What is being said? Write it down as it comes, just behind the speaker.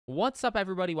What's up,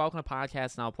 everybody? Welcome to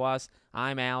Podcast Now Plus.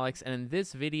 I'm Alex, and in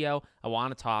this video, I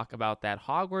want to talk about that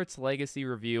Hogwarts Legacy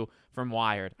review from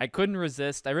Wired. I couldn't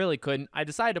resist. I really couldn't. I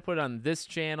decided to put it on this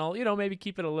channel, maybe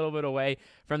keep it a little bit away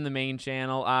from the main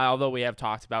channel, although we have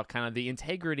talked about kind of the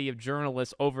integrity of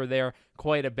journalists over there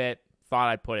quite a bit. Thought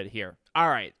I'd put it here. All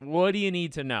right, what do you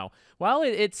need to know? Well,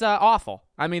 it's awful.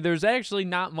 I mean, there's actually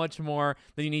not much more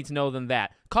that you need to know than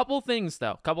that. Couple things,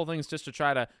 though. Couple things just to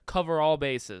try to cover all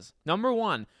bases. Number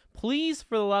one, please,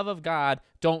 for the love of God,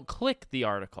 don't click the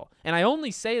article. And I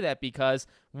only say that because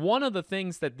one of the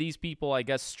things that these people, I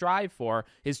guess, strive for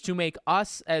is to make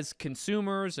us as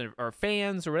consumers or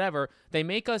fans or whatever, they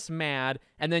make us mad,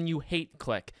 and then you hate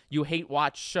click. You hate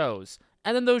watch shows.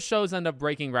 And then those shows end up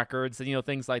breaking records and,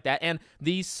 things like that. And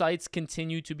these sites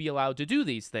continue to be allowed to do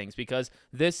these things because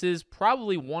this is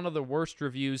probably one of the worst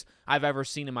reviews I've ever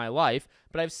seen in my life.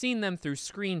 But I've seen them through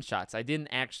screenshots. I didn't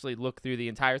actually look through the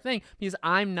entire thing because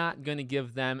I'm not going to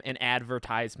give them an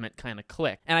advertisement kind of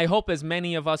click. And I hope as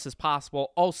many of us as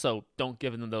possible also don't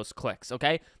give them those clicks,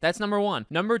 okay? That's number one.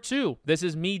 Number two, this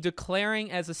is me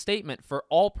declaring as a statement for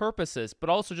all purposes, but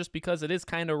also just because it is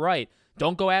kind of right.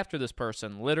 Don't go after this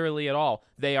person, literally at all.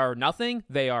 They are nothing.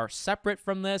 They are separate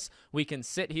from this. We can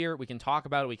sit here, we can talk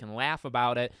about it, we can laugh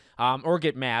about it, or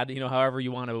get mad, however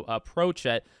you want to approach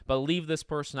it, but leave this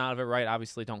person out of it, right?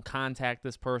 Obviously, don't contact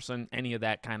this person, any of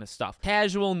that kind of stuff.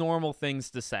 Casual, normal things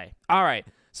to say. All right,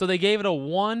 so they gave it a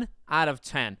 1 out of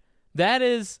 10. That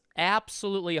is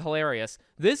absolutely hilarious.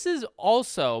 This is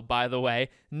also, by the way,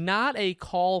 not a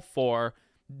call for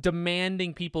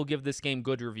demanding people give this game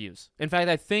good reviews. In fact,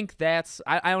 I think I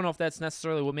don't know if that's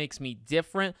necessarily what makes me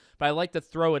different, but I like to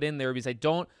throw it in there because I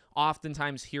don't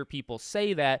oftentimes hear people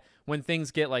say that when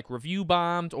things get like review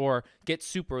bombed or get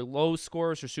super low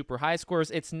scores or super high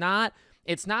scores. It's not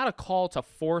a call to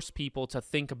force people to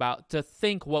think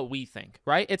what we think,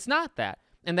 right? It's not that.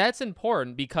 And that's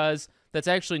important because that's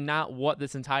actually not what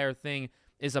this entire thing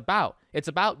is about. It's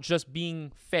about just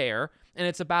being fair, and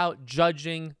it's about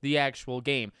judging the actual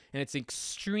game. And it's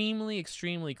extremely,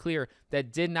 extremely clear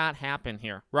that did not happen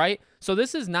here, right? So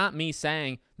this is not me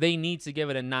saying they need to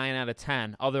give it a 9 out of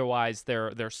 10. Otherwise,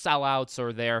 they're sellouts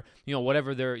or they're,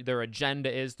 whatever their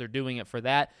agenda is, they're doing it for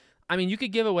that. I mean, you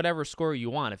could give it whatever score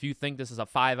you want. If you think this is a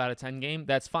 5 out of 10 game,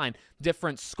 that's fine.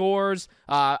 Different scores.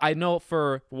 I know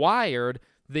for Wired,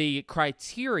 the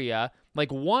criteria, like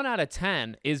 1 out of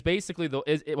 10 is basically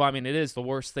it is the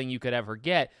worst thing you could ever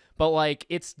get, but like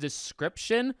its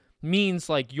description means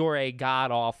like you're a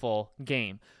god-awful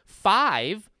game.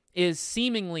 5 is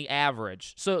seemingly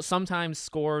average. So sometimes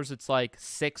scores, it's like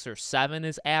 6 or 7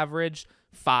 is average.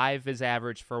 5 is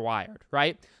average for Wired,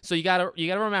 right? So you gotta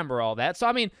remember all that. So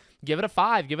I mean, give it a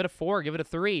 5, give it a 4, give it a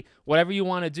 3, whatever you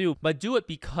want to do, but do it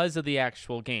because of the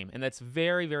actual game. And that's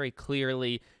very, very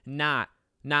clearly not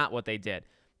what they did.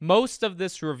 Most of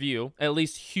this review, at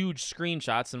least huge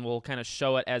screenshots, and we'll kind of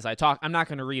show it as I talk. I'm not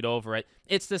going to read over it.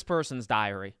 It's this person's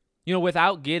diary.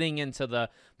 Without getting into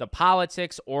the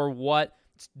politics or what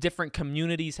different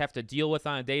communities have to deal with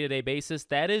on a day-to-day basis,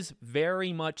 that is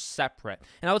very much separate.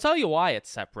 And I'll tell you why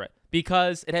it's separate.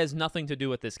 Because it has nothing to do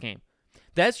with this game.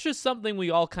 That's just something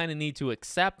we all kind of need to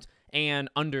accept and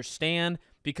understand,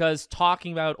 because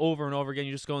talking about it over and over again,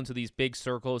 you just go into these big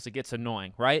circles, it gets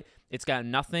annoying, right? It's got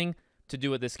nothing to do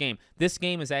with this game. This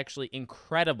game is actually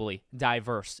incredibly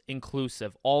diverse,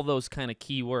 inclusive, all those kind of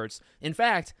key words. In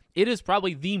fact, it is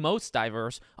probably the most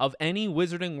diverse of any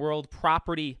Wizarding World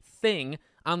property thing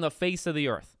on the face of the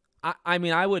earth. I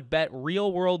mean, I would bet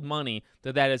real world money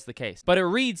that is the case. But it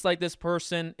reads like this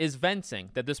person is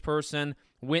venting, that this person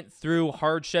went through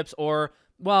hardships or,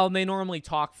 well, they normally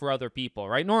talk for other people,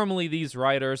 right? Normally these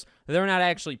writers, they're not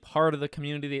actually part of the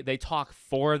community. They talk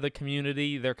for the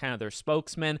community. They're kind of their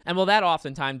spokesman. And well, that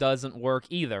oftentimes doesn't work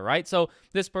either, right? So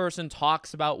this person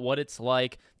talks about what it's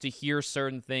like to hear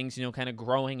certain things, kind of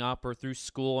growing up or through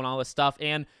school and all this stuff.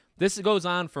 And this goes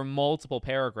on for multiple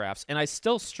paragraphs. And I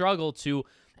still struggle to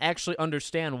actually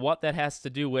understand what that has to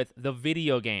do with the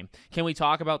video game. Can we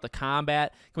talk about the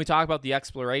combat? Can we talk about the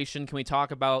exploration? Can we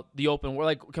talk about the open world?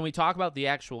 Like, can we talk about the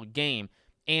actual game?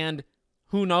 And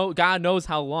God knows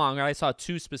how long. I saw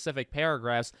 2 specific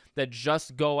paragraphs that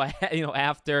just go ahead,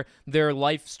 after their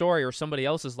life story or somebody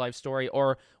else's life story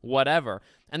or whatever.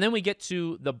 And then we get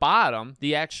to the bottom,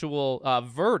 the actual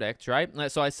verdict, right?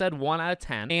 So I said 1 out of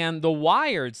 10. And the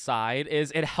Wired side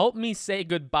is it helped me say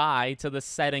goodbye to the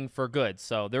setting for good.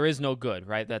 So there is no good,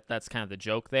 right? That's kind of the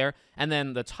joke there. And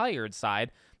then the Tired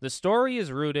side, the story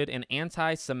is rooted in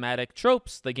anti-Semitic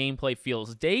tropes. The gameplay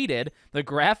feels dated. The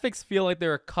graphics feel like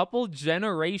they're a couple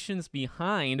generations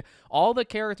behind. All the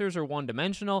characters are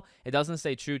one-dimensional. It doesn't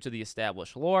stay true to the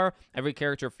established lore. Every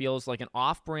character feels like an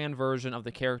off-brand version of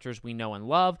the characters we know and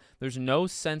love. There's no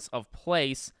sense of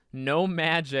place, no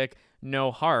magic,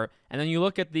 no heart. And then you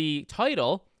look at the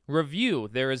title, Review,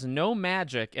 there is no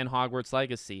magic in Hogwarts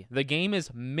Legacy. The game is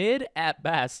mid at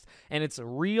best, and its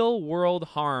real-world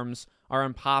harms are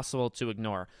impossible to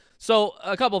ignore. So,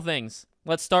 a couple things.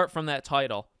 Let's start from that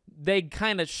title. They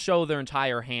kind of show their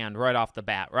entire hand right off the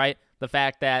bat, right? The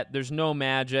fact that there's no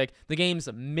magic. The game's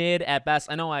mid at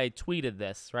best. I know I tweeted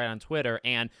this, right, on Twitter,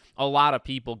 and a lot of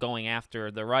people going after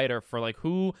the writer for, like,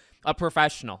 who? A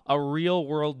professional, a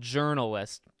real-world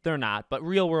journalist. They're not, but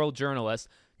real-world journalist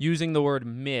using the word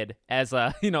mid as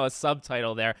a, a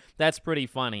subtitle there. That's pretty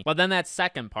funny. But then that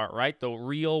second part, right? The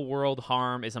real world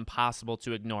harm is impossible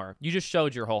to ignore. You just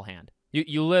showed your whole hand.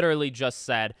 You literally just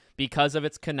said, because of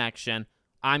its connection,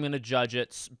 I'm going to judge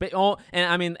it. Oh, and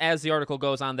I mean, as the article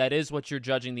goes on, that is what you're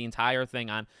judging the entire thing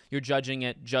on. You're judging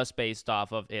it just based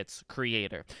off of its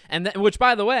creator. And which,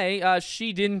 by the way,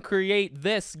 she didn't create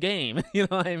this game. You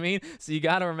know what I mean? So you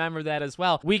got to remember that as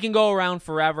well. We can go around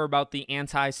forever about the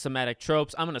anti-Semitic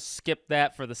tropes. I'm going to skip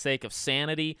that for the sake of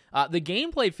sanity. The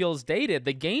gameplay feels dated.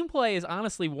 The gameplay is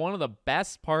honestly one of the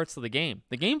best parts of the game.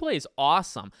 The gameplay is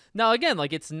awesome. Now, again,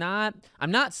 like it's not, I'm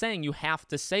not saying you have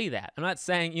to say that. I'm not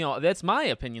saying, that's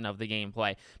my opinion of the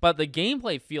gameplay, but the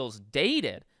gameplay feels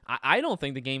dated. I don't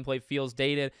think the gameplay feels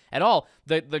dated at all.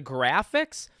 The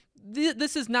graphics,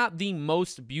 this is not the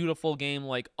most beautiful game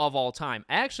like of all time.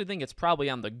 I actually think it's probably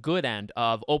on the good end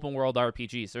of open world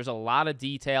RPGs. There's a lot of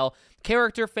detail.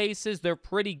 Character faces, they're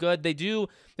pretty good. They do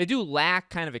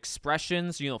lack kind of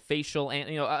expressions, facial,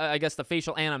 and I guess the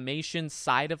facial animation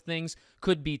side of things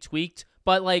could be tweaked,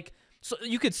 but like, so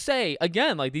you could say,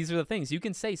 again, like these are the things. You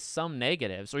can say some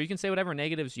negatives, or you can say whatever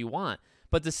negatives you want.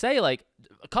 But to say like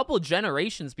a couple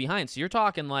generations behind, so you're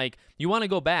talking like you want to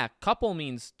go back, couple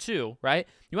means 2, right?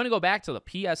 You want to go back to the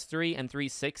PS3 and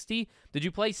 360. Did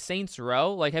you play Saints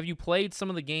Row? Like, have you played some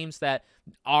of the games that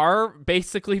are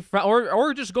basically,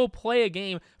 or just go play a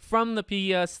game from the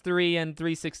PS3 and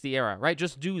 360 era, right?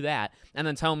 Just do that and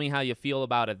then tell me how you feel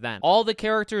about it then. All the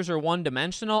characters are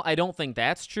one-dimensional. I don't think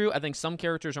that's true. I think some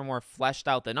characters are more fleshed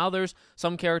out than others.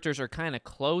 Some characters are kind of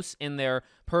close in their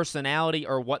personality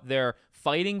or what they're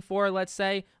fighting for, let's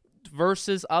say,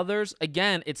 versus others.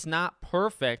 Again, it's not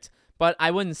perfect, but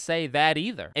I wouldn't say that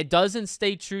either. It doesn't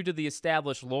stay true to the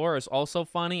established lore is also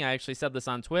funny. I actually said this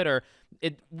on Twitter.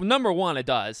 Number one, it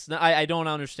does. I don't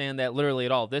understand that literally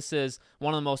at all. This is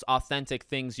one of the most authentic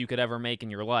things you could ever make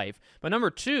in your life. But number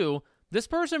two, this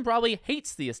person probably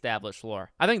hates the established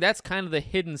lore. I think that's kind of the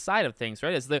hidden side of things,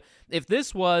 right? If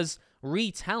this was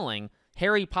retelling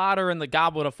Harry Potter and the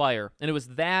Goblet of Fire, and it was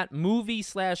that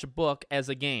movie/book as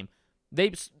a game,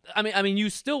 I mean, you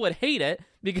still would hate it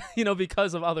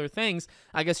because of other things.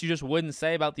 I guess you just wouldn't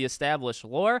say about the established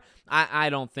lore. I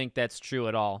don't think that's true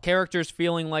at all. Characters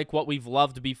feeling like what we've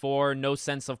loved before, no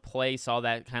sense of place, all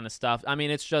that kind of stuff. I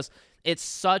mean, it's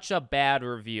such a bad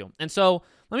review. And so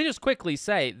let me just quickly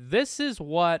say, this is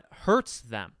what hurts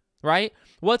them, right?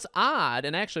 What's odd,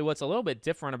 and actually what's a little bit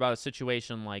different about a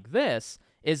situation like this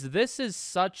is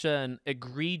such an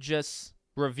egregious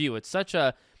review. It's such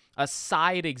a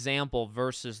side example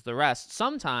versus the rest.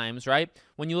 Sometimes, right,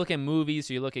 when you look at movies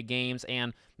or you look at games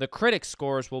and the critic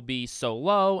scores will be so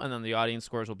low and then the audience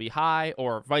scores will be high,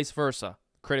 or vice versa.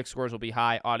 Critic scores will be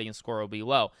high, audience score will be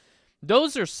low.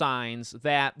 Those are signs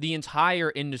that the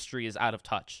entire industry is out of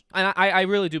touch. And I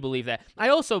really do believe that. I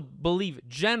also believe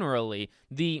generally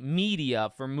the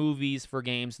media for movies, for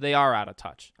games, they are out of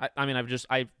touch. I mean,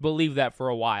 I believe that for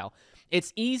a while.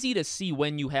 It's easy to see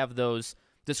when you have those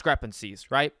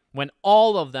discrepancies, right? When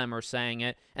all of them are saying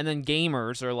it, and then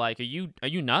gamers are like, are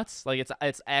you nuts? Like,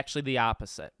 it's actually the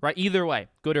opposite, right? Either way,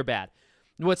 good or bad.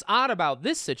 What's odd about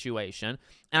this situation,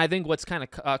 and I think what's kind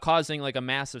of causing like a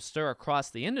massive stir across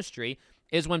the industry,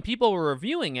 is when people were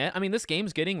reviewing it, I mean, this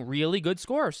game's getting really good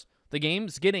scores. The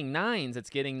game's getting 9s, it's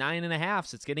getting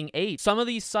 9.5s, it's getting 8. Some of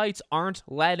these sites aren't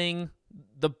letting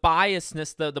the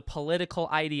biasness, the political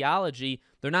ideology,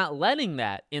 they're not letting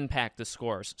that impact the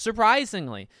scores.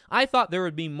 Surprisingly, I thought there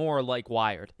would be more like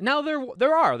Wired. Now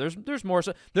there's more.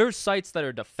 There's sites that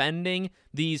are defending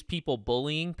these people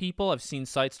bullying people. I've seen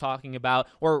sites talking about,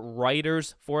 or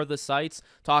writers for the sites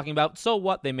talking about, so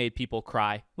what, they made people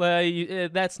cry. Well,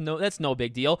 that's no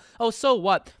big deal. Oh, so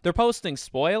what? They're posting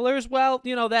spoilers. Well,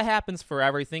 that happens for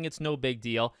everything. It's no big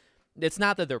deal. It's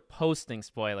not that they're posting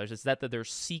spoilers. It's that they're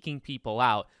seeking people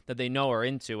out that they know are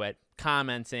into it,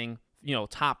 commenting,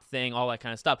 top thing, all that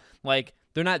kind of stuff. Like,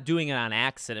 they're not doing it on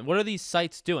accident. What are these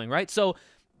sites doing, right? So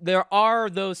there are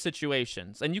those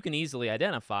situations, and you can easily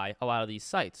identify a lot of these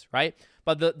sites, right?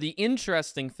 But the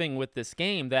interesting thing with this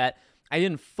game that I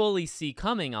didn't fully see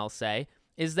coming, I'll say,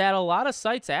 is that a lot of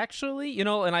sites actually,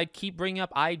 and I keep bringing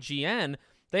up IGN,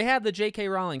 they had the J.K.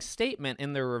 Rowling statement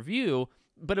in their review,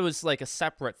 but it was like a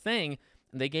separate thing.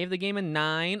 They gave the game a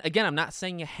 9. Again, I'm not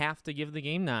saying you have to give the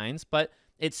game 9s, but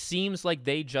it seems like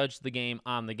they judged the game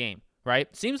on the game,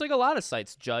 right? Seems like a lot of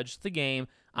sites judged the game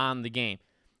on the game.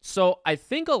 So I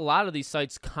think a lot of these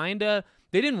sites they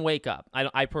didn't wake up.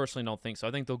 I personally don't think so.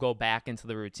 I think they'll go back into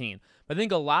the routine. But I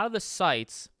think a lot of the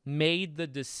sites made the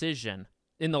decision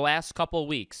in the last couple of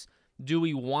weeks, do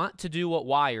we want to do what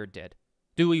Wired did?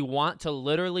 Do we want to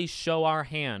literally show our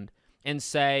hand and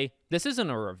say, this isn't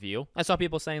a review? I saw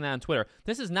people saying that on Twitter.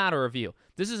 This is not a review.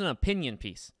 This is an opinion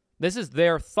piece. This is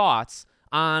their thoughts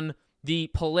on the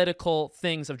political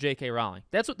things of J.K. Rowling.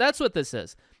 That's what this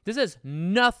is. This has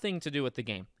nothing to do with the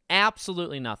game.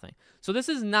 Absolutely nothing. So this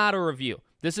is not a review.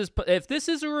 If this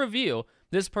is a review,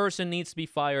 this person needs to be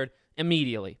fired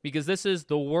immediately, because this is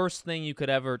the worst thing you could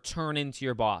ever turn into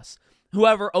your boss.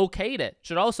 Whoever okayed it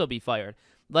should also be fired.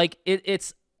 Like,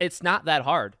 it's not that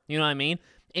hard. You know what I mean?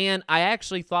 And I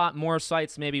actually thought more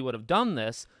sites maybe would have done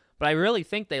this, but I really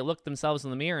think they looked themselves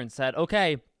in the mirror and said,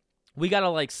 okay, we got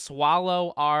to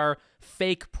swallow our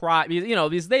fake pride.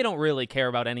 Because they don't really care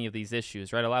about any of these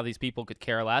issues, right? A lot of these people could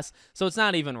care less. So it's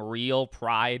not even real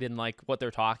pride in what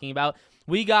they're talking about.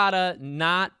 We got to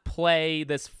not play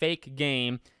this fake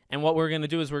game. And what we're going to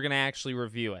do is we're going to actually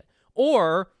review it.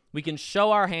 Or we can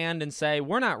show our hand and say,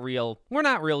 we're not real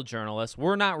journalists.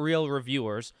 We're not real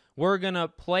reviewers. We're going to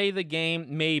play the game,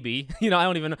 maybe. I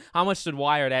don't even know. How much did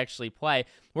Wired actually play?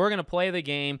 We're going to play the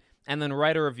game and then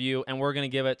write a review, and we're going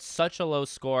to give it such a low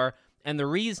score. And the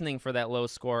reasoning for that low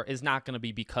score is not going to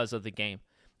be because of the game.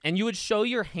 And you would show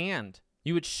your hand.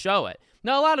 You would show it.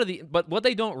 Now, but what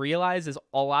they don't realize is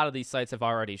a lot of these sites have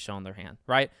already shown their hand,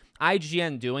 right?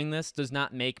 IGN doing this does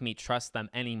not make me trust them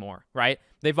anymore, right?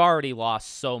 They've already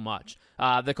lost so much.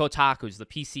 The Kotakus, the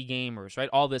PC Gamers, right?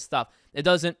 All this stuff. It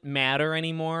doesn't matter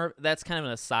anymore. That's kind of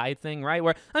an aside thing, right?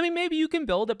 Where, maybe you can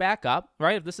build it back up,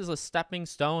 right? If this is a stepping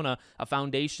stone, a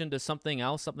foundation to something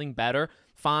else, something better,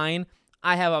 fine.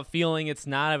 I have a feeling it's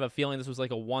not. I have a feeling this was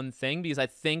like a one thing, because I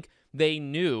think they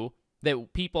knew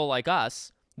that people like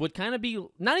us would kind of be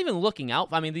not even looking out.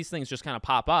 These things just kind of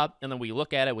pop up, and then we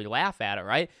look at it, we laugh at it,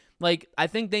 right? I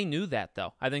think they knew that,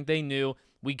 though. I think they knew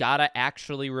we got to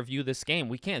actually review this game.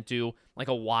 We can't do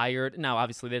a Wired. Now,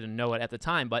 obviously, they didn't know it at the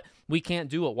time, but we can't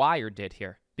do what Wired did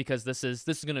here, because this is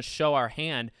going to show our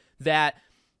hand that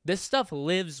this stuff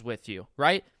lives with you,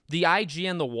 right? The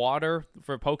IGN, the water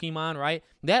for Pokemon, right?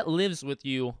 That lives with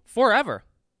you forever.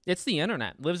 It's the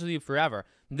internet. Lives with you forever.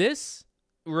 This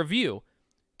review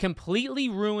completely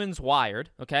ruins Wired,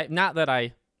 okay? Not that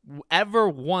I ever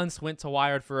once went to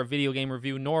Wired for a video game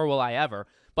review, nor will I ever,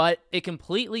 but it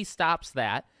completely stops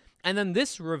that. And then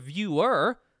this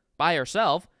reviewer, by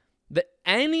herself,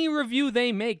 any review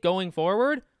they make going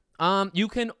forward, you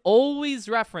can always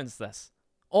reference this.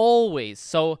 Always.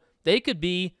 So they could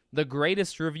be the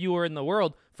greatest reviewer in the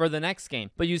world for the next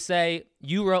game. But you say,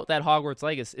 you wrote that Hogwarts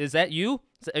Legacy. Is that you?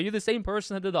 Are you the same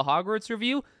person that did the Hogwarts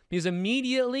review? Because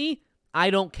immediately, I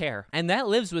don't care. And that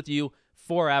lives with you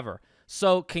forever.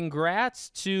 So congrats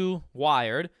to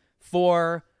Wired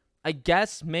for, I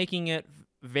guess, making it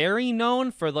very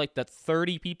known for the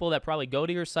 30 people that probably go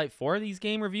to your site for these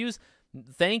game reviews.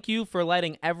 Thank you for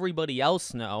letting everybody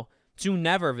else know to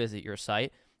never visit your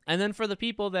site. And then for the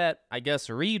people that, I guess,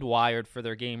 read Wired for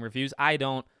their game reviews, I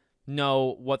don't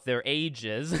know what their age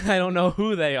is. I don't know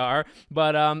who they are,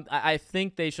 but I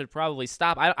think they should probably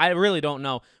stop. I really don't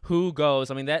know who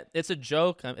goes. It's a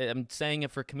joke. I'm saying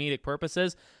it for comedic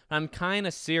purposes. I'm kind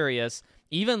of serious.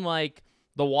 Even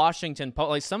the Washington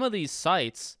Post, some of these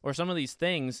sites or some of these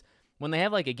things, when they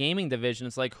have like a gaming division,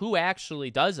 it's like, who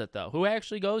actually does it though? Who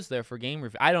actually goes there for game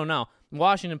review? I don't know.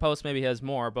 Washington Post maybe has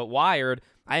more, but Wired,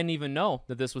 I didn't even know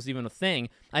that this was even a thing.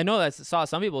 I know that I saw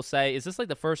some people say, is this like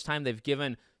the first time they've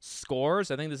given scores?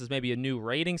 I think this is maybe a new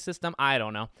rating system. I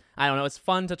don't know. It's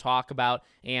fun to talk about,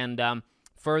 and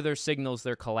further signals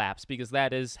their collapse, because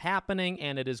that is happening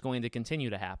and it is going to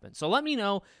continue to happen. So let me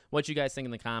know what you guys think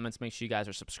in the comments. Make sure you guys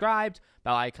are subscribed,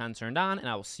 bell icon turned on, and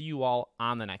I will see you all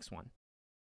on the next one.